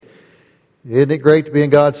Isn't it great to be in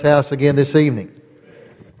God's house again this evening?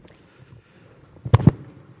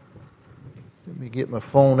 Let me get my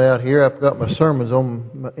phone out here. I've got my sermons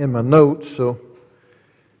in my notes, so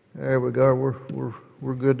there we go.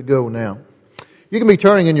 We're good to go now. You can be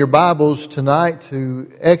turning in your Bibles tonight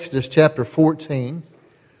to Exodus chapter 14.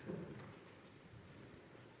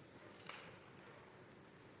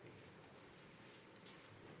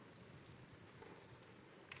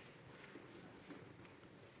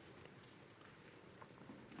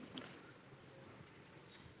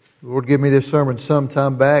 The Lord gave me this sermon some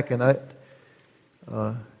time back, and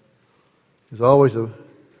it's always a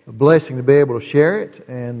blessing to be able to share it,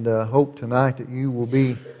 and hope tonight that you will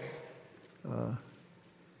be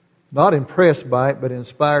not impressed by it, but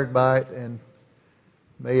inspired by it, and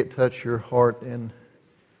may it touch your heart in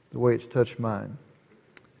the way it's touched mine.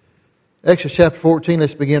 Exodus chapter 14,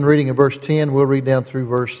 let's begin reading in verse 10. We'll read down through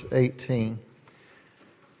verse 18.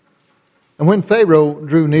 And when Pharaoh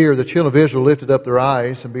drew near, the children of Israel lifted up their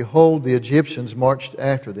eyes, and behold, the Egyptians marched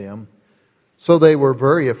after them. So they were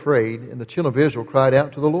very afraid, and the children of Israel cried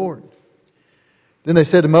out to the Lord. Then they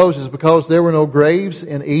said to Moses, because there were no graves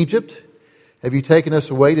in Egypt, have you taken us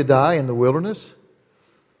away to die in the wilderness?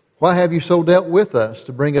 Why have you so dealt with us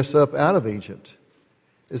to bring us up out of Egypt?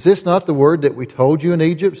 Is this not the word that we told you in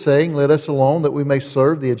Egypt, saying, let us alone that we may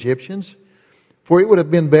serve the Egyptians? For it would have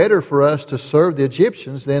been better for us to serve the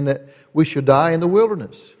Egyptians than that we should die in the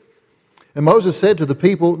wilderness. And Moses said to the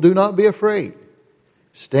people, do not be afraid.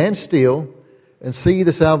 Stand still and see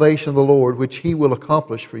the salvation of the Lord, which He will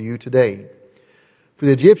accomplish for you today. For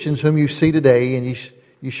the Egyptians whom you see today, and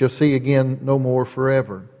you shall see again no more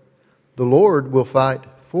forever. The Lord will fight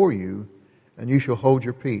for you, and you shall hold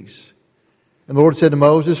your peace. And the Lord said to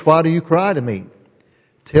Moses, why do you cry to me?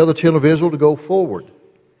 Tell the children of Israel to go forward.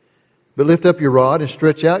 But lift up your rod and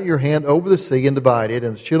stretch out your hand over the sea and divide it,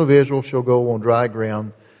 and the children of Israel shall go on dry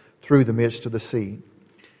ground through the midst of the sea.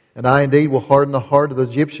 And I indeed will harden the heart of the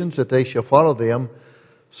Egyptians, that they shall follow them.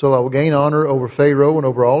 So I will gain honor over Pharaoh and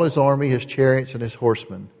over all his army, his chariots, and his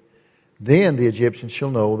horsemen. Then the Egyptians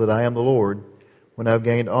shall know that I am the Lord, when I have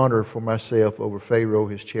gained honor for myself over Pharaoh,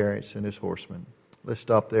 his chariots, and his horsemen. Let's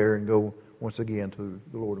stop there and go once again to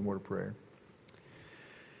the Lord in word of prayer.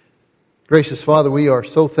 Gracious Father, we are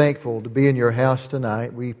so thankful to be in your house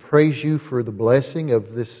tonight. We praise you for the blessing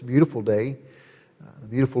of this beautiful day, the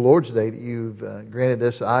beautiful Lord's Day that you've granted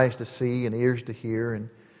us eyes to see and ears to hear, and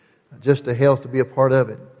just a health to be a part of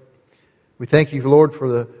it. We thank you, Lord, for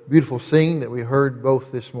the beautiful singing that we heard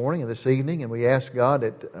both this morning and this evening, and we ask God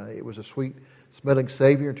that it was a sweet-smelling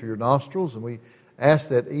Savior to your nostrils, and we ask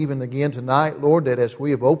that even again tonight, Lord, that as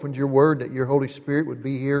we have opened your Word, that your Holy Spirit would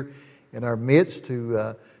be here in our midst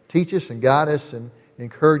to teach us and guide us and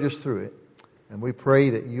encourage us through it. And we pray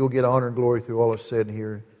that you'll get honor and glory through all that's said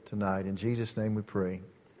here tonight. In Jesus' name we pray.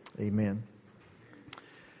 Amen.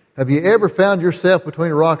 Have you ever found yourself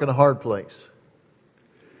between a rock and a hard place?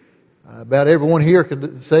 About everyone here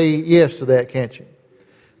could say yes to that, can't you?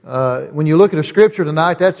 When you look at a scripture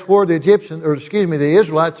tonight, that's where the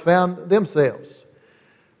Israelites found themselves.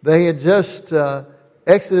 They had just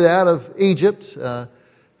exited out of Egypt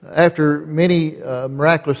after many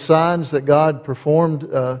miraculous signs that God performed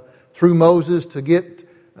through Moses to get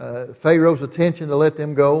Pharaoh's attention to let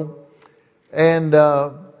them go. And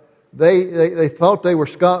they thought they were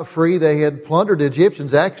scot-free. They had plundered the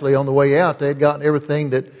Egyptians actually on the way out. They had gotten everything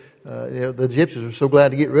that the Egyptians were so glad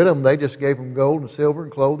to get rid of them. They just gave them gold and silver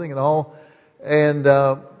and clothing and all. And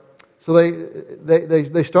so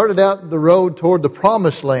they started out the road toward the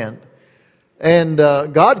promised land. And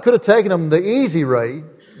God could have taken them the easy way,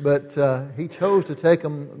 but He chose to take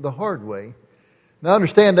them the hard way. Now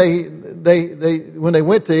understand, they when they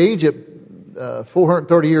went to Egypt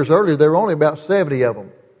 430 years earlier, there were only about 70 of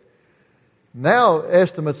them. Now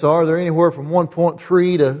estimates are there are anywhere from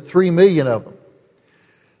 1.3 to 3 million of them.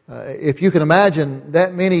 If you can imagine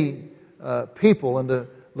that many people and the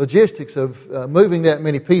logistics of moving that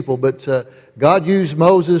many people, but God used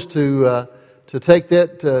Moses to take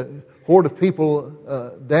that horde of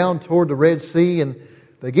people down toward the Red Sea, and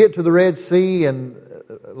they get to the Red Sea, and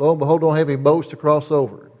lo and behold, don't have any boats to cross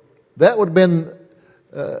over. That would have been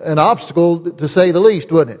an obstacle, to say the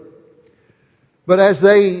least, wouldn't it? But as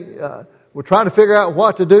they were trying to figure out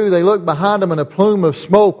what to do, they looked behind them, and a plume of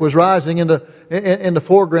smoke was rising in the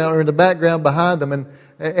foreground or in the background behind them, and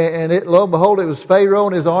lo and behold, it was Pharaoh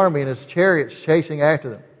and his army and his chariots chasing after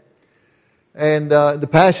them. And the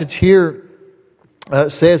passage here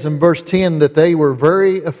says in verse 10 that they were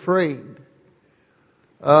very afraid.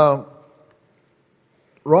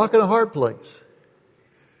 Rock in a hard place.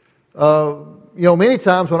 Many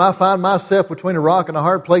times when I find myself between a rock and a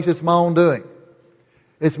hard place, it's my own doing.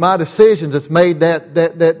 It's my decisions that's made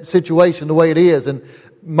that situation the way it is, and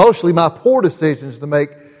mostly my poor decisions to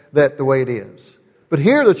make that the way it is. But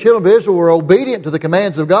here the children of Israel were obedient to the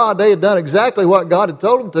commands of God. They had done exactly what God had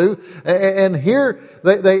told them to. And here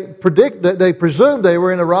they presumed they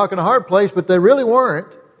were in a rock and a hard place, but they really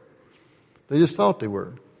weren't. They just thought they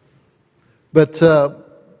were. But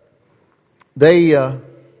they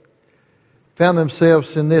found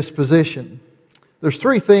themselves in this position. There's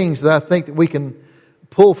three things that I think that we can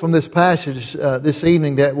pull from this passage this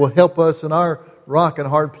evening that will help us in our rock and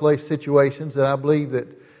hard place situations that I believe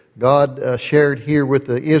that God shared here with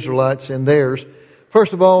the Israelites in theirs.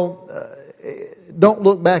 First of all, don't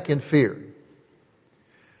look back in fear.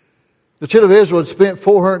 The children of Israel had spent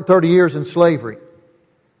 430 years in slavery.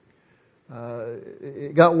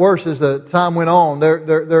 It got worse as the time went on.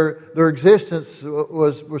 Their existence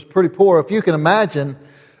was pretty poor. If you can imagine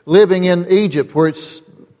living in Egypt where it's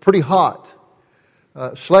pretty hot,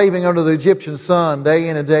 slaving under the Egyptian sun day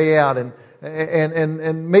in and day out, and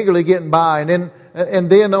meagerly getting by, and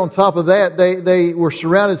then on top of that, they were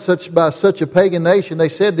surrounded by such a pagan nation. They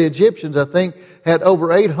said the Egyptians, I think, had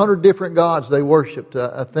over 800 different gods they worshipped.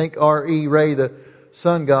 I think Re, the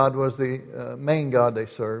sun god, was the main god they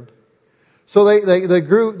served. So they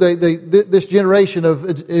grew. This generation of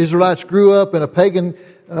Israelites grew up in a pagan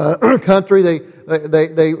country.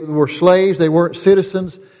 They were slaves. They weren't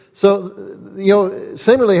citizens. So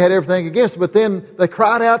similarly had everything against them. But then they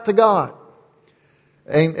cried out to God.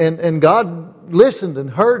 And God listened and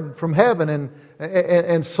heard from heaven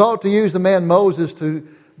and sought to use the man Moses to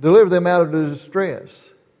deliver them out of the distress.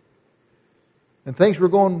 And things were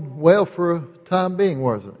going well for a time being,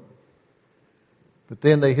 wasn't it? But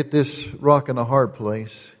then they hit this rock and a hard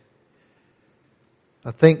place.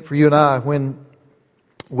 I think for you and I, when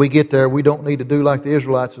we get there, we don't need to do like the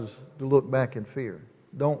Israelites, is to look back in fear.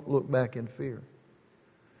 Don't look back in fear.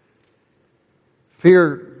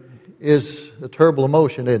 Fear is a terrible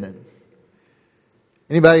emotion, isn't it?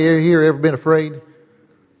 Anybody here ever been afraid?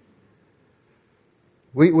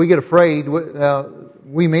 We get afraid.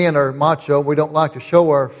 We men are macho. We don't like to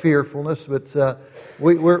show our fearfulness, but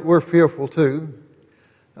we're fearful too.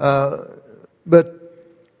 But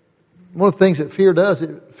one of the things that fear does,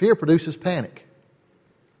 fear produces panic.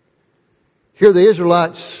 Here the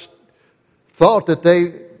Israelites thought that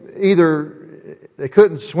they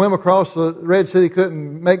couldn't swim across the Red Sea. They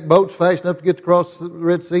couldn't make boats fast enough to get across the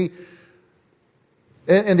Red Sea.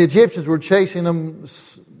 And the Egyptians were chasing them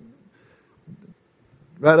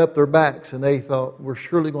right up their backs. And they thought, we're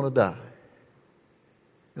surely going to die.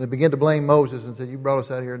 And they began to blame Moses and said, you brought us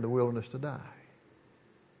out here in the wilderness to die.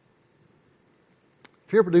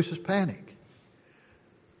 Fear produces panic.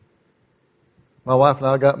 My wife and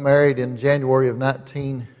I got married in January of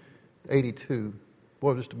 1982.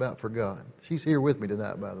 Boy, I just about forgot. She's here with me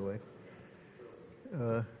tonight, by the way.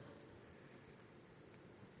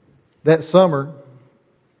 That summer,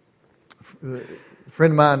 a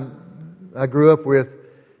friend of mine I grew up with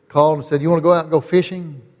called and said, you want to go out and go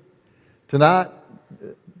fishing tonight?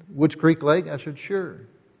 Woods Creek Lake? I said, sure.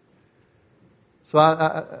 So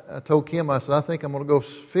I told Kim, I said, I think I'm going to go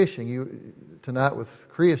fishing tonight with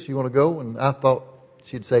Chris. You want to go? And I thought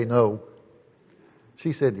she'd say no.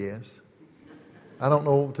 She said yes. I don't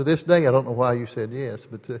know, to this day, I don't know why you said yes,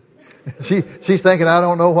 but she's thinking I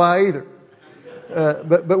don't know why either.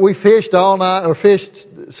 But we fished all night, or fished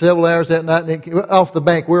several hours that night, and off the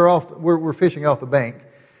bank. We're fishing off the bank,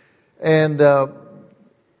 and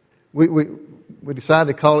we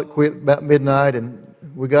decided to call it quit about midnight, and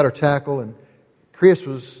we got our tackle, and Chris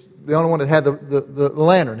was the only one that had the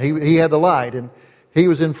lantern. He had the light, and he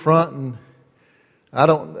was in front, and I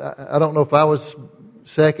don't know if I was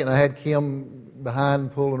second. I had Kim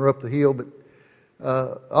behind pulling her up the hill, but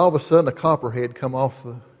all of a sudden a copperhead come off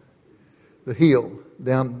the hill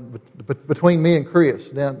down between me and Chris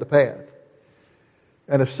down the path.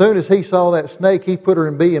 And as soon as he saw that snake, he put her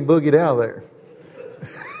in B and boogied out of there.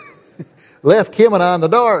 Left Kim and I in the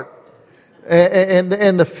dark.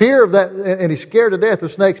 And the fear of that, and he's scared to death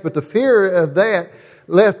of snakes, but the fear of that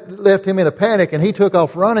left him in a panic, and he took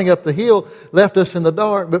off running up the hill, left us in the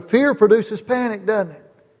dark. But fear produces panic, doesn't it?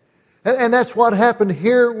 And that's what happened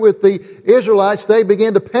here with the Israelites. They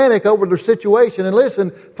began to panic over their situation. And listen,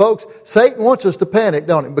 folks, Satan wants us to panic,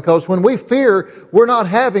 don't he? Because when we fear, we're not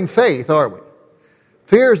having faith, are we?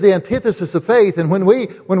 Fear is the antithesis of faith. And when we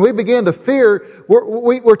begin to fear,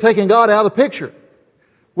 we're taking God out of the picture.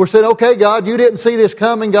 We're saying, okay, God, you didn't see this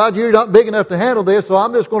coming. God, you're not big enough to handle this, so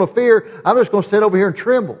I'm just going to fear. I'm just going to sit over here and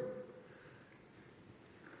tremble.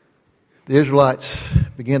 The Israelites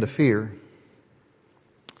begin to fear,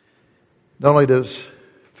 not only does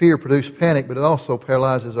fear produce panic, but it also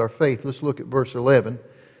paralyzes our faith. Let's look at verse 11.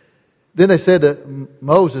 Then they said to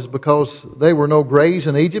Moses, because there were no graves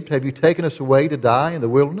in Egypt, have you taken us away to die in the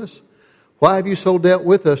wilderness? Why have you so dealt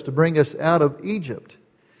with us to bring us out of Egypt?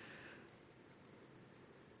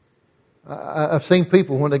 I've seen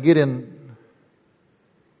people when they get in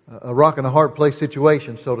a rock and a hard place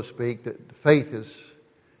situation, so to speak, that faith is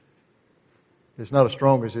not as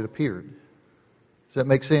strong as it appeared. Does that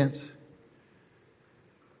make sense?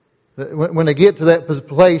 When they get to that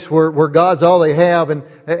place where God's all they have and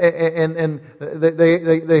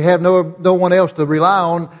they have no one else to rely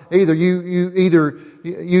on, either you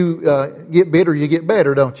get bitter or you get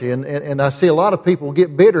better, don't you? And I see a lot of people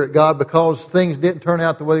get bitter at God because things didn't turn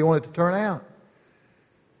out the way they wanted to turn out.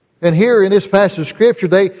 And here in this passage of Scripture,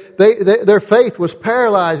 their faith was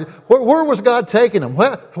paralyzed. Where was God taking them?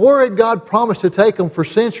 Where had God promised to take them for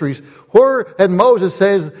centuries? Where had Moses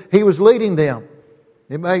says He was leading them?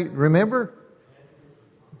 Anybody remember?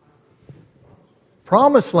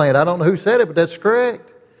 Promised land. I don't know who said it, but that's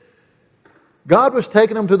correct. God was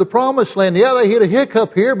taking them to the promised land. Yeah, they hit a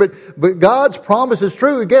hiccup here, but God's promise is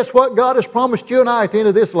true. And guess what? God has promised you and I at the end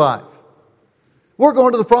of this life. We're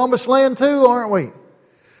going to the promised land too, aren't we?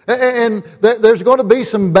 And there's going to be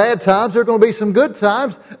some bad times. There's going to be some good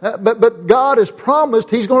times. But God has promised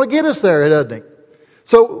He's going to get us there, doesn't He?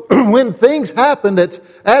 So when things happen that's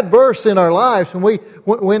adverse in our lives,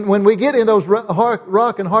 when we get in those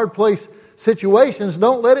rock and hard place situations,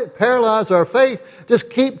 don't let it paralyze our faith. Just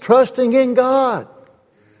keep trusting in God.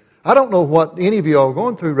 I don't know what any of you are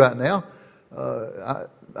going through right now.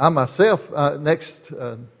 I myself,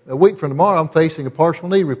 a week from tomorrow, I'm facing a partial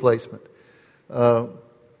knee replacement. I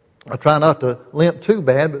try not to limp too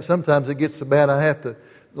bad, but sometimes it gets so bad I have to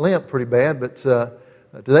limp pretty bad. But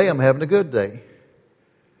today I'm having a good day.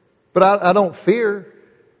 But I don't fear.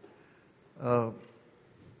 The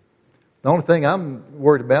only thing I'm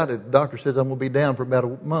worried about is the doctor says I'm going to be down for about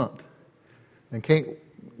a month and can't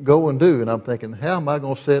go and do. And I'm thinking, how am I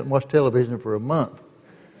going to sit and watch television for a month?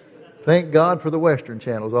 Thank God for the Western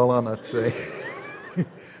channels, all I'm not to say.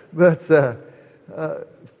 But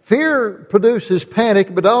fear produces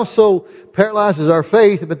panic, but also paralyzes our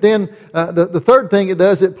faith. But then the third thing it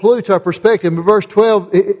does, it pollutes our perspective. In verse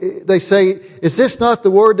 12, they say, is this not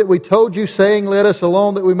the word that we told you, saying, let us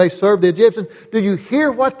alone that we may serve the Egyptians? Do you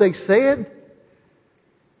hear what they said?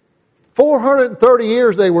 430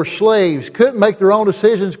 years they were slaves, couldn't make their own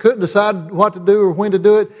decisions, couldn't decide what to do or when to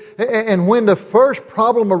do it. And when the first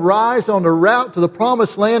problem arose on the route to the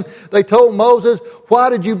promised land, they told Moses, why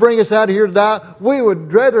did you bring us out here to die? We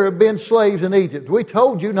would rather have been slaves in Egypt. We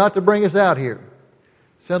told you not to bring us out here.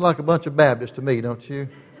 Sound like a bunch of Baptists to me, don't you?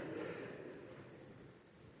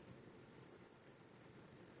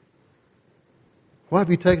 Why have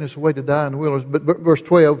you taken us away to die in the wilderness? But verse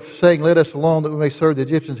 12, saying, let us alone that we may serve the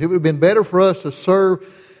Egyptians. It would have been better for us to serve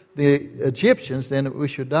the Egyptians than that we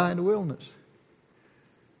should die in the wilderness.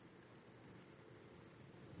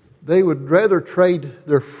 They would rather trade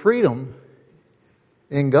their freedom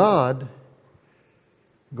in God,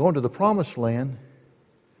 going to the promised land,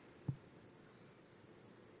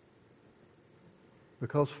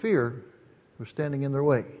 because fear was standing in their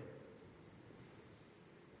way.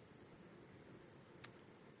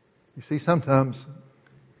 You see, sometimes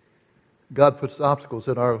God puts obstacles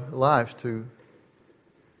in our lives to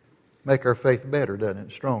make our faith better, doesn't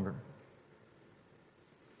it? Stronger.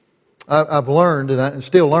 I've learned, and I'm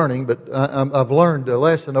still learning, but I've learned a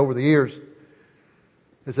lesson over the years,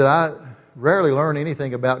 is that I rarely learn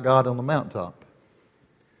anything about God on the mountaintop.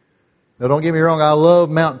 Now, don't get me wrong, I love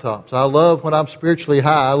mountaintops. I love when I'm spiritually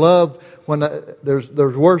high. I love when there's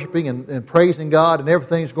worshiping and praising God and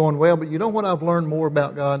everything's going well. But you know what I've learned more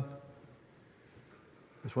about God?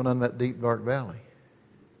 It's when I'm in that deep, dark valley.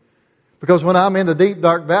 Because when I'm in the deep,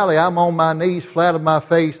 dark valley, I'm on my knees, flat on my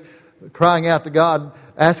face, crying out to God,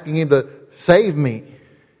 asking Him to save me.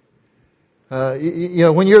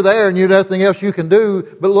 When you're there and there's nothing else you can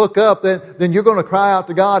do but look up, then you're going to cry out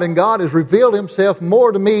to God. And God has revealed Himself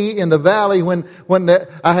more to me in the valley when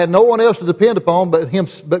I had no one else to depend upon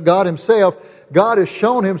but God Himself. God has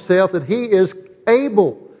shown Himself that He is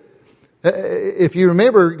able. If you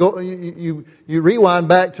remember, you rewind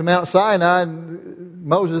back to Mount Sinai and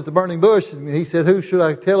Moses at the burning bush, and he said, who should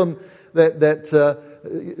I tell him that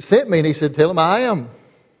sent me? And he said, tell him I am.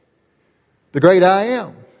 The great I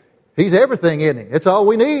am. He's everything, isn't He? It's all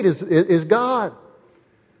we need is God.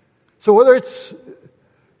 So whether it's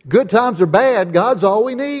good times or bad, God's all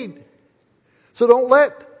we need. So don't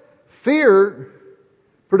let fear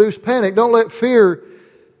produce panic. Don't let fear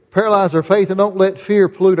paralyze our faith and don't let fear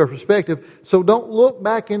pollute our perspective. So don't look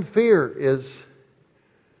back in fear is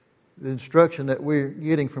the instruction that we're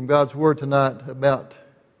getting from God's Word tonight about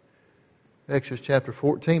Exodus chapter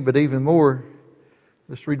 14. But even more,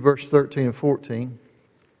 let's read verse 13 and 14.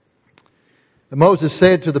 And Moses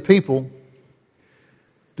said to the people,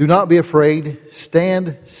 "Do not be afraid,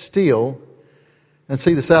 stand still and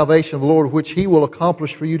see the salvation of the Lord, which He will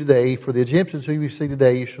accomplish for you today. For the Egyptians whom you see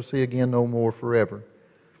today, you shall see again no more forever."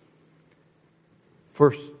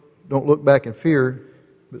 First, don't look back in fear,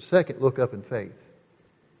 but second, look up in faith.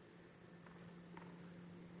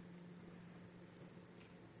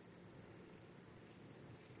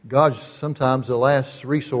 God's sometimes the last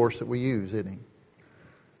resource that we use, isn't He?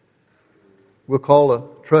 We'll call a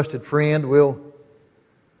trusted friend. We'll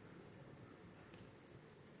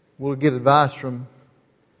get advice from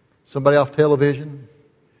somebody off television.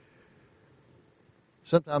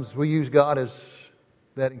 Sometimes we use God as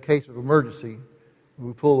that in case of emergency.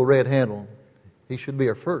 We pull the red handle. He should be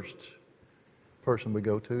our first person we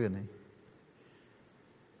go to, isn't He?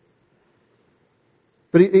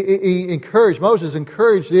 But Moses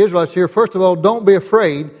encouraged the Israelites here, first of all, don't be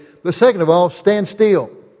afraid. But second of all, stand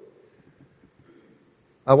still.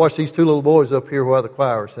 I watched these two little boys up here while the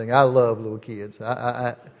choir was singing. I love little kids.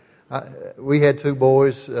 We had two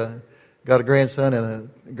boys, got a grandson and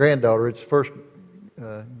a granddaughter. It's the first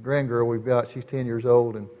grandgirl we've got. She's 10 years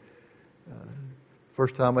old. And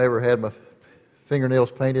first time I ever had my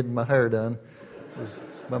fingernails painted and my hair done was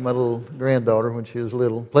by my little granddaughter when she was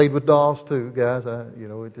little. Played with dolls too, guys.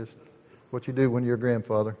 It's just what you do when you're a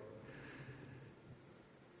grandfather.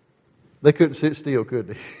 They couldn't sit still, could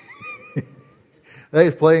they? They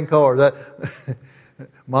was playing cards.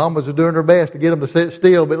 Mom was doing her best to get them to sit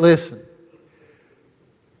still, but listen.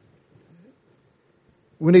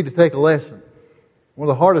 We need to take a lesson. One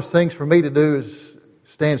of the hardest things for me to do is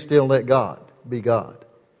stand still and let God be God.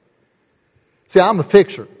 See, I'm a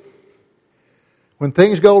fixer. When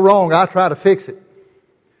things go wrong, I try to fix it.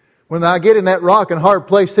 When I get in that rock and hard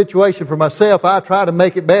place situation for myself, I try to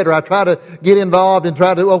make it better. I try to get involved and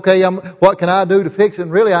try to, what can I do to fix it?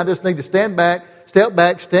 And really, I just need to step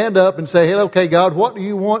back, stand up and say, hey, okay, God, what do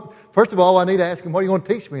you want? First of all, I need to ask Him, what do you want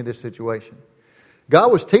to teach me in this situation?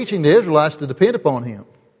 God was teaching the Israelites to depend upon Him.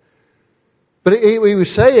 But He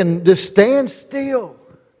was saying, just stand still.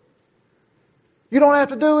 You don't have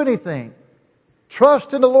to do anything.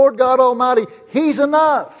 Trust in the Lord God Almighty. He's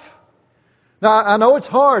enough. Now, I know it's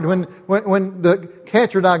hard when the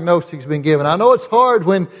cancer diagnosis has been given. I know it's hard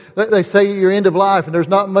when they say you're end of life and there's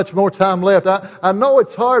not much more time left. I know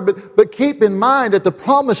it's hard, but keep in mind that the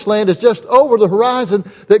promised land is just over the horizon,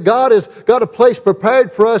 that God has got a place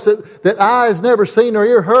prepared for us that eye has never seen or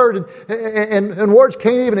ear heard, and words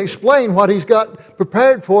can't even explain what He's got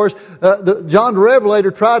prepared for us. John the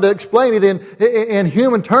Revelator tried to explain it in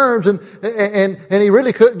human terms, and he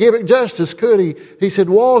really couldn't give it justice, could he? He said,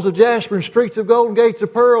 walls of jasper and streets of gold and gates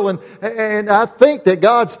of pearl, and I think that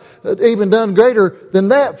God's even done greater than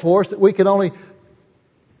that for us, that we can only,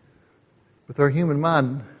 with our human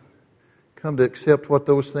mind, come to accept what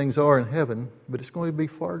those things are in heaven, but it's going to be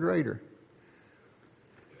far greater.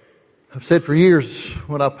 I've said for years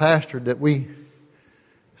when I pastored that we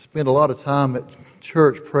spend a lot of time at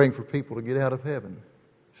church praying for people to get out of heaven,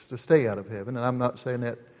 to stay out of heaven, and I'm not saying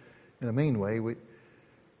that in a mean way. We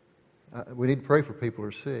need to pray for people who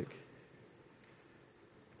are sick.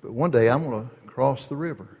 But one day I'm going to cross the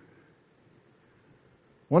river.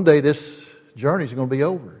 One day this journey is going to be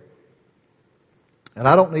over. And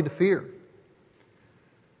I don't need to fear.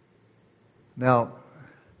 Now,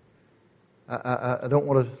 I don't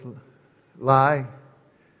want to lie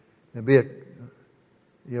and be a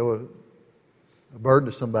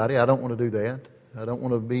burden to somebody. I don't want to do that. I don't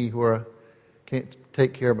want to be where I can't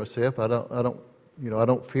take care of myself. I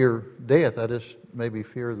don't fear death. I just maybe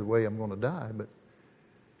fear the way I'm going to die. But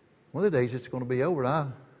one of the days it's going to be over.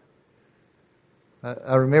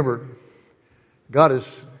 I remember God has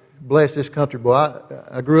blessed this country boy.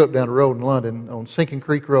 I grew up down the road in London on Sinking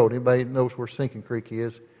Creek Road. Anybody knows where Sinking Creek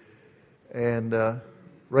is? And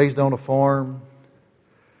raised on a farm,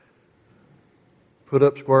 put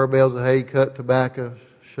up square bales of hay, cut tobacco,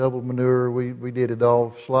 shoveled manure. We did it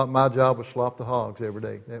all. My job was slop the hogs every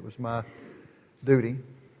day. That was my duty.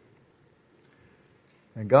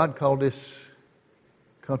 And God called this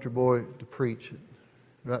country boy to preach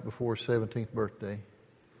right before his 17th birthday.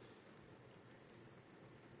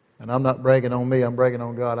 And I'm not bragging on me, I'm bragging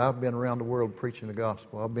on God. I've been around the world preaching the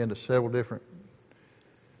gospel. I've been to several different,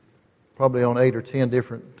 probably on 8 or 10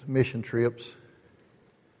 different mission trips.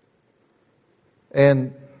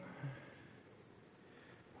 And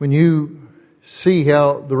when you see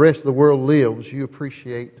how the rest of the world lives, you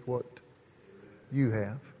appreciate what you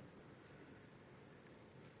have.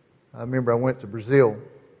 I remember I went to Brazil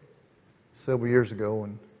several years ago,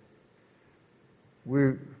 and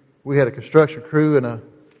we had a construction crew and a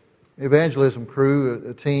evangelism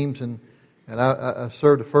crew, teams, and I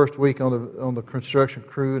served the first week on the construction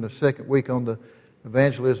crew and the second week on the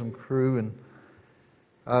evangelism crew, and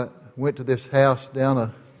I went to this house down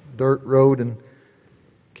a dirt road and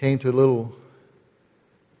came to a little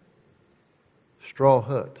straw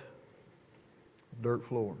hut, dirt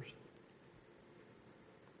floors.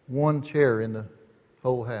 One chair in the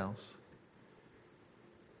whole house.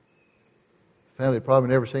 Family had probably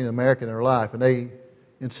never seen an American in their life, and they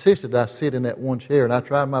insisted I sit in that one chair, and I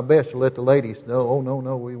tried my best to let the ladies know, oh,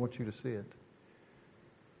 no, we want you to sit.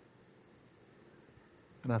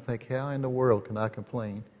 And I think, how in the world can I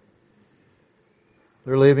complain?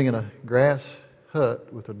 They're living in a grass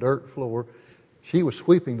hut with a dirt floor. She was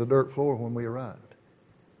sweeping the dirt floor when we arrived.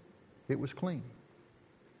 It was clean.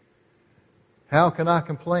 How can I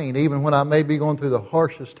complain even when I may be going through the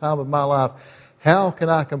harshest time of my life? How can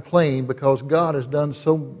I complain because God has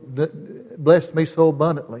blessed me so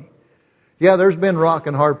abundantly? Yeah, there's been rock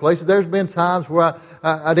and hard places. There's been times where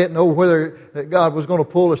I didn't know whether God was going to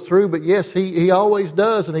pull us through, but yes, He always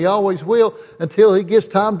does, and He always will until He gets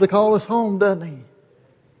time to call us home, doesn't He?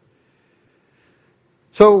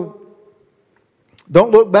 So,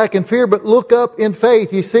 don't look back in fear, but look up in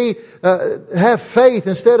faith. You see, have faith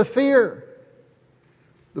instead of fear.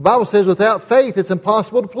 The Bible says without faith it's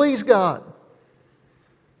impossible to please God.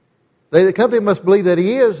 They that come to Him must believe that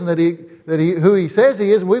He is and that He who He says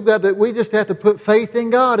He is, and we just have to put faith in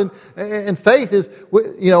God. And faith is,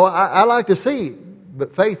 I like to see,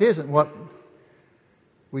 but faith isn't what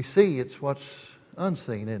we see, it's what's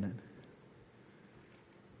unseen, isn't it?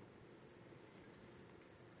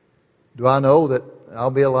 Do I know that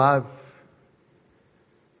I'll be alive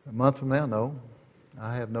a month from now? No.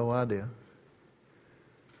 I have no idea.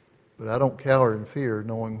 But I don't cower in fear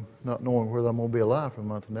not knowing whether I'm going to be alive for a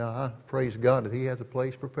month from now. I praise God that He has a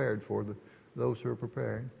place prepared for those who are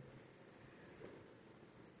prepared.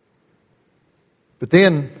 But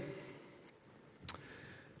then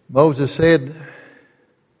Moses said,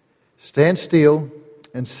 stand still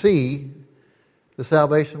and see the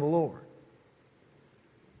salvation of the Lord.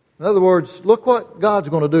 In other words, look what God's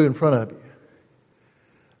going to do in front of you.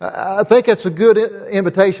 I think that's a good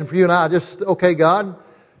invitation for you and I. Just, okay, God,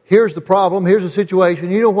 here's the problem, here's the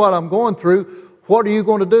situation. You know what I'm going through. What are you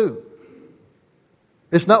going to do?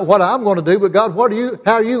 It's not what I'm going to do, but God,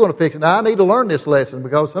 how are you going to fix it? Now, I need to learn this lesson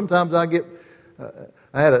because sometimes I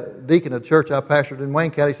had a deacon at a church I pastored in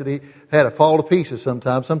Wayne County, said he had a fall to pieces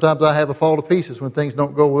sometimes. Sometimes I have a fall to pieces when things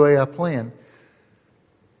don't go the way I plan.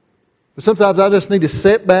 But sometimes I just need to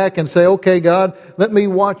sit back and say, okay, God, let me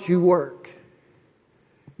watch you work.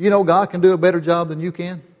 You know, God can do a better job than you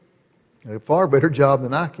can. A far better job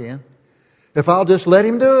than I can. If I'll just let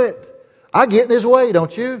Him do it. I get in His way,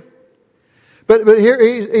 don't you? But here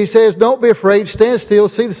he says, don't be afraid, stand still,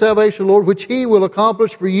 see the salvation of the Lord, which He will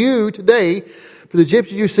accomplish for you today. For the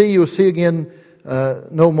Egyptians you see, you will see again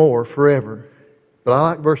no more forever. But I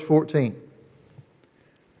like verse 14.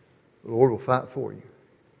 The Lord will fight for you.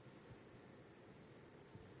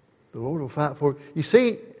 The Lord will fight for you. You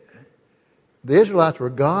see, the Israelites were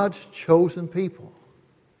God's chosen people.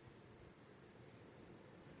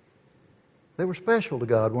 They were special to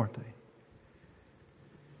God, weren't they?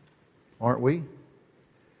 Aren't we?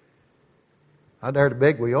 I dare to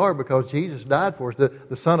beg we are, because Jesus died for us.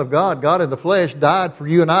 The Son of God, God in the flesh, died for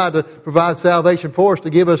you and I to provide salvation for us, to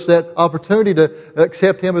give us that opportunity to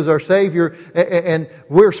accept Him as our Savior. And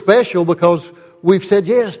we're special because we've said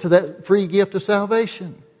yes to that free gift of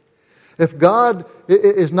salvation. If God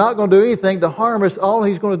is not going to do anything to harm us, all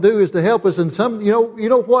He's going to do is to help us. And you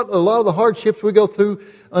know what a lot of the hardships we go through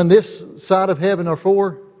on this side of heaven are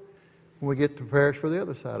for? When we get to prepare us for the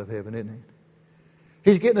other side of heaven, isn't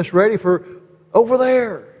He? He's getting us ready for over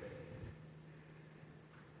there.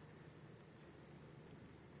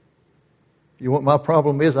 You know what my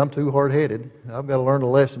problem is? I'm too hard-headed. I've got to learn the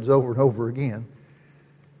lessons over and over again.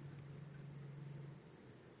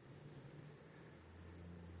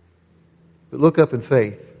 But look up in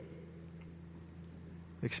faith.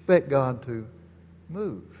 Expect God to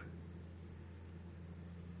move.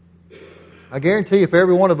 I guarantee if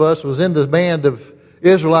every one of us was in the band of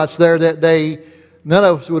Israelites there that day, none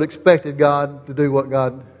of us would have expected God to do what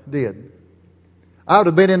God did. I would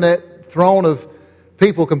have been in that throne of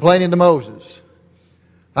people complaining to Moses.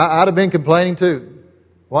 I'd have been complaining too.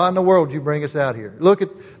 Why in the world did you bring us out here? Look at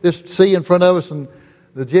this sea in front of us and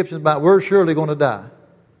the Egyptians, we're surely going to die.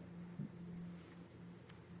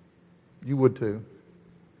 You would too.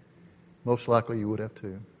 Most likely you would have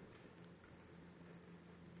too.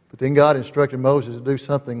 But then God instructed Moses to do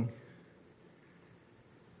something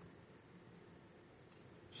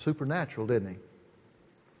supernatural, didn't He?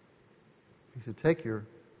 He said, take your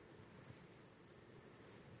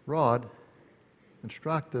rod and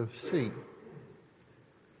strike the sea.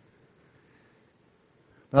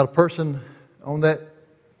 Not a person on that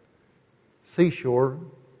seashore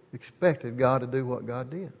expected God to do what God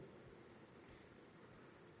did.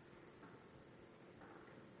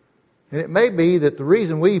 And it may be that the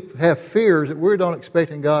reason we have fear is that we're not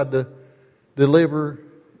expecting God to deliver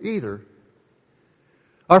either.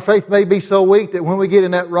 Our faith may be so weak that when we get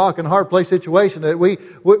in that rock and hard place situation that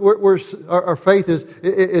our faith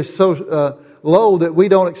is so low that we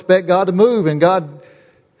don't expect God to move. And God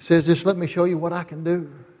says, just let me show you what I can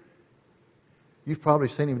do. You've probably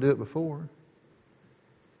seen Him do it before.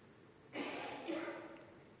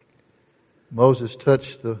 Moses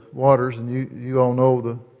touched the waters, and you all know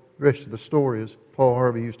the rest of the story, as Paul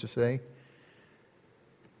Harvey used to say.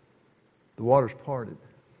 The waters parted.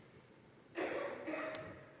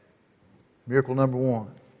 Miracle number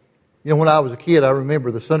one. You know, when I was a kid, I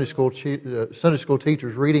remember the Sunday school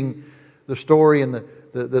teachers reading the story and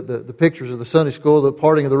the pictures of the Sunday school. The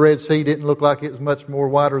parting of the Red Sea didn't look like it was much more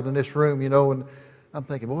wider than this room, you know. And I'm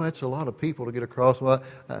thinking, boy, that's a lot of people to get across. Well,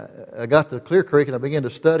 I got to Clear Creek and I began to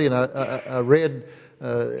study, and I read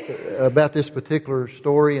about this particular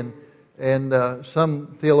story, and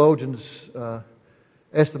some theologians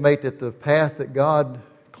estimate that the path that God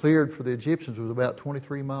cleared for the Egyptians was about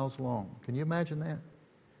 23 miles long. Can you imagine that?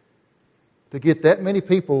 To get that many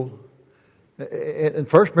people, and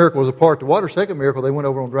first miracle was apart the water, second miracle they went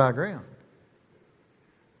over on dry ground.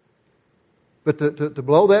 But to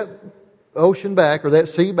blow that ocean back, or that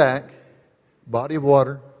sea back, body of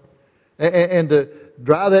water, and to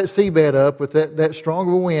dry that seabed up with that strong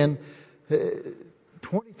of a wind,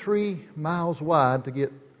 23 miles wide to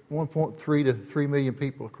get 1.3 to 3 million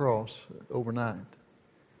people across overnight.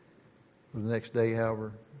 Or the next day,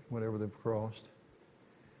 whenever they've crossed.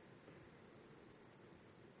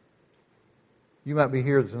 You might be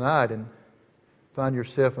here tonight and find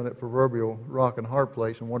yourself in that proverbial rock and hard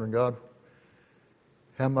place and wondering, God,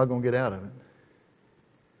 how am I going to get out of it?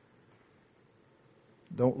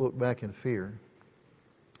 Don't look back in fear.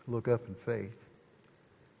 Look up in faith.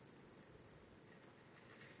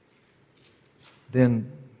 Then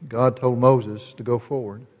God told Moses to go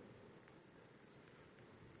forward.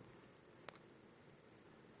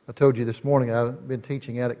 I told you this morning I've been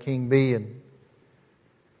teaching out at King B, and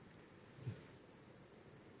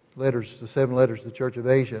the 7 letters to the Church of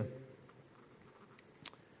Asia.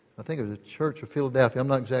 I think it was the Church of Philadelphia. I'm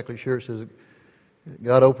not exactly sure. It says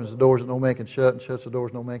God opens the doors that no man can shut and shuts the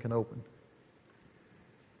doors no man can open.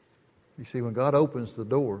 You see, when God opens the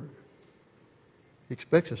door, He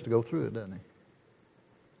expects us to go through it, doesn't He?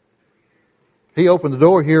 He opened the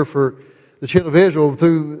door here for the children of Israel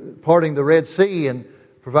through parting the Red Sea and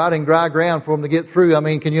providing dry ground for them to get through. I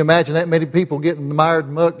mean, can you imagine that many people getting mired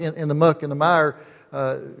in the muck and the mire?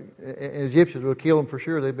 And Egyptians would kill them for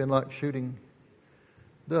sure. They'd been like shooting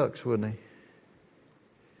ducks, wouldn't they?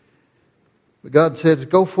 But God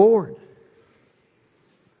said, go forward.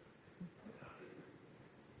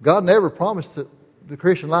 God never promised that the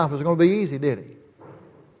Christian life was going to be easy, did He?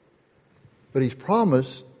 But He's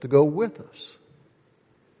promised to go with us.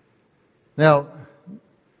 Now,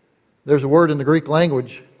 there's a word in the Greek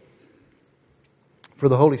language for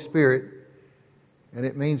the Holy Spirit, and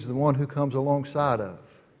it means the one who comes alongside of.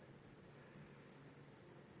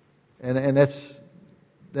 And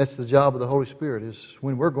that's the job of the Holy Spirit, is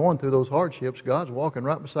when we're going through those hardships, God's walking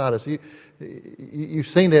right beside us. You've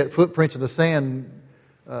seen that footprints in the sand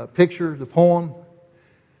picture, the poem.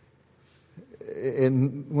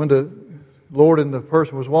 And when the Lord and the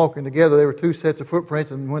person was walking together, there were 2 sets of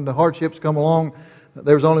footprints, and when the hardships come along,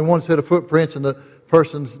 there was only 1 set of footprints, and the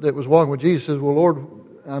person that was walking with Jesus says, well, Lord,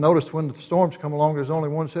 I noticed when the storms come along, there's only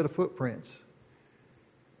 1 set of footprints.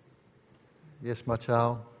 Yes, my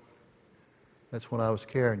child, that's when I was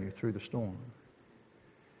carrying you through the storm.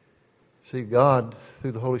 See, God,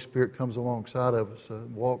 through the Holy Spirit, comes alongside of us,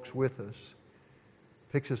 walks with us,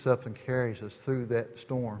 picks us up and carries us through that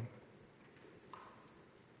storm.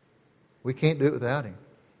 We can't do it without Him.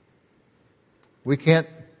 We can't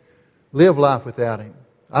live life without Him.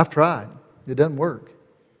 I've tried. It doesn't work.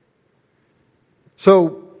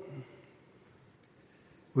 So,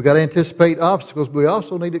 we've got to anticipate obstacles, but we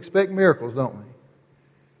also need to expect miracles, don't we?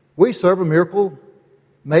 We serve a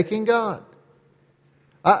miracle-making God.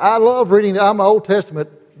 I love reading. I'm an Old Testament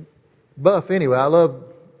buff anyway. I love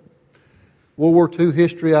World War II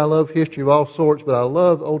history. I love history of all sorts, but I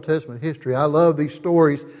love Old Testament history. I love these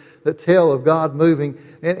stories that tell of God moving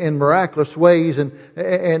in miraculous ways,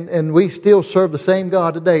 and we still serve the same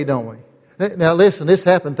God today, don't we? Now listen, this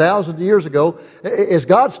happened thousands of years ago. Is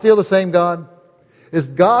God still the same God? Does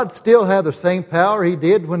God still have the same power He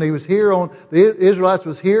did when He was here on the Israelites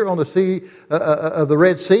was here on the sea of the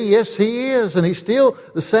Red Sea? Yes, He is, and He's still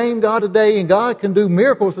the same God today. And God can do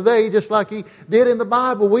miracles today, just like He did in the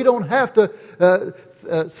Bible. We don't have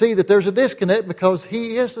to see that there's a disconnect because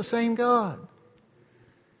He is the same God.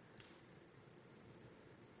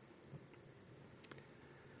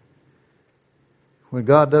 When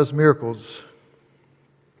God does miracles,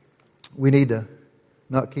 we need to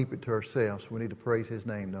not keep it to ourselves. We need to praise His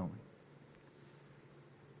name, don't we?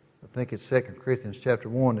 I think it's 2 Corinthians chapter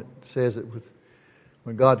 1 that says that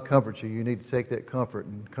when God comforts you, you need to take that comfort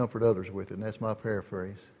and comfort others with it. And that's my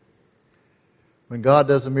paraphrase. When God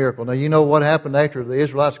does a miracle. Now, you know what happened after the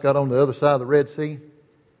Israelites got on the other side of the Red Sea?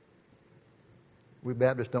 We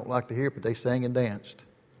Baptists don't like to hear it, but they sang and danced.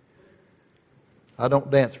 I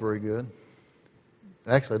don't dance very good.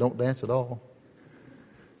 Actually, I don't dance at all.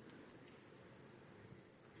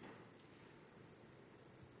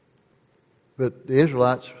 But the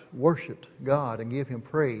Israelites worshiped God and gave Him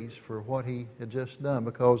praise for what He had just done,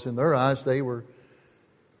 because in their eyes they were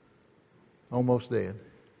almost dead.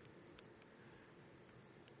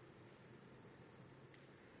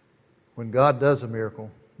 When God does a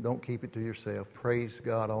miracle, don't keep it to yourself. Praise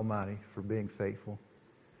God Almighty for being faithful.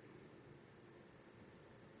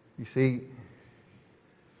 You see,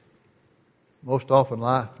 most often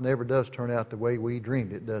life never does turn out the way we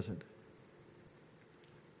dreamed it, does it?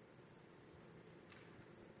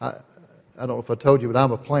 I don't know if I told you, but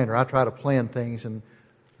I'm a planner. I try to plan things, and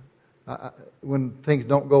when things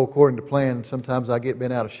don't go according to plan, sometimes I get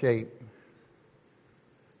bent out of shape.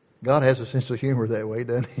 God has a sense of humor that way,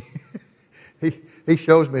 doesn't He? He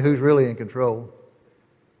shows me who's really in control.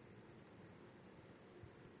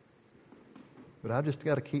 But I've just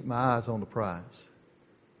got to keep my eyes on the prize.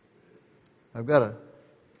 I've got to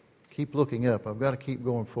keep looking up. I've got to keep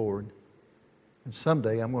going forward. And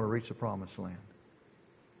someday I'm going to reach the promised land.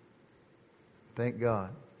 Thank God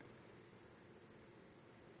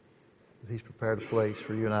that He's prepared a place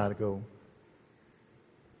for you and I to go.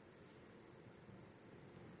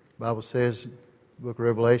 The Bible says, in the book of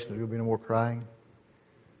Revelation, there's going to be no more crying,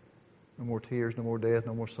 no more tears, no more death,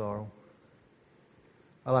 no more sorrow.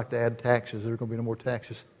 I like to add taxes. There's going to be no more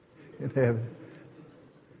taxes in heaven.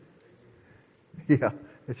 Yeah,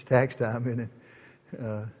 it's tax time, isn't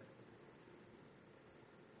it?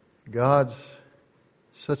 God's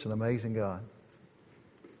such an amazing God.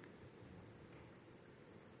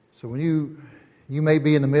 So when you may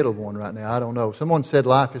be in the middle of one right now, I don't know. Someone said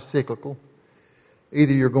life is cyclical.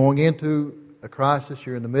 Either you're going into a crisis,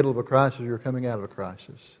 you're in the middle of a crisis, or you're coming out of a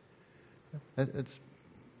crisis. It's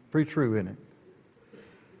pretty true, isn't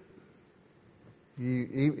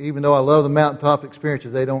it? Even though I love the mountaintop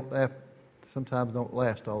experiences, they sometimes don't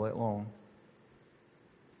last all that long.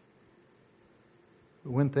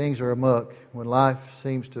 But when things are amuck, when life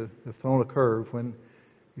seems to have thrown a curve, when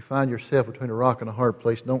you find yourself between a rock and a hard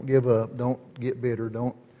place, don't give up, don't get bitter,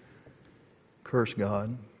 don't curse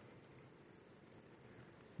God.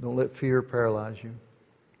 Don't let fear paralyze you.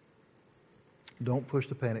 Don't push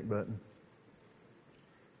the panic button.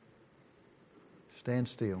 Stand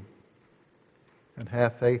still and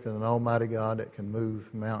have faith in an almighty God that can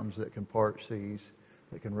move mountains, that can part seas,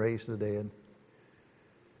 that can raise the dead,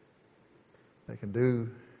 that can do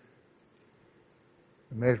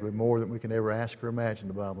immeasurably more than we can ever ask or imagine,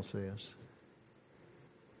 the Bible says.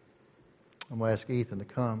 I'm going to ask Ethan to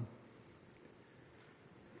come.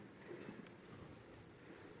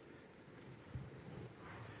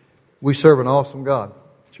 We serve an awesome God,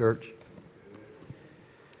 church.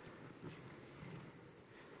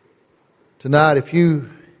 Tonight, if you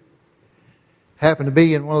happen to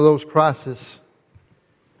be in one of those crises,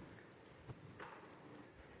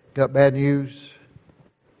 got bad news,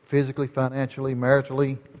 physically, financially,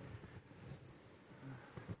 maritally,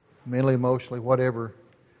 mentally, emotionally, whatever,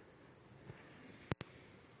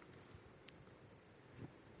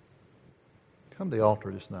 come to the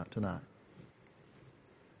altar tonight.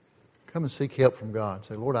 Come and seek help from God.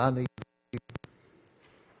 Say, Lord, I need you.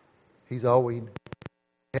 He's all we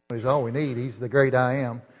need. He's the great I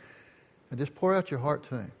am. And just pour out your heart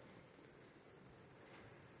to Him.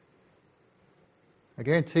 I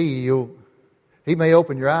guarantee you, He may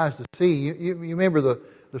open your eyes to see. You remember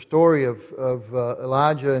the story of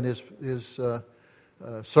Elijah and his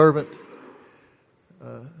servant.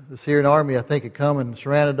 The Syrian army, I think, had come and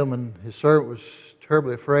surrounded them, and his servant was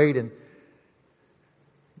terribly afraid. And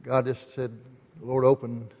God just said, the Lord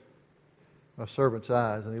opened my servant's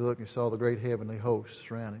eyes, and he looked and saw the great heavenly hosts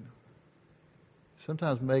surrounding him.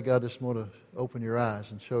 Sometimes may God just want to open your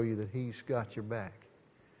eyes and show you that He's got your back.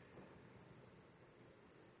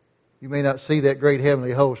 You may not see that great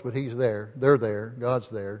heavenly host, but He's there. They're there. God's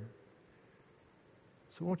there.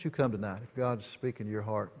 So won't you come tonight? If God's speaking to your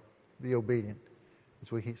heart, be obedient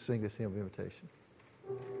as we sing this hymn of invitation.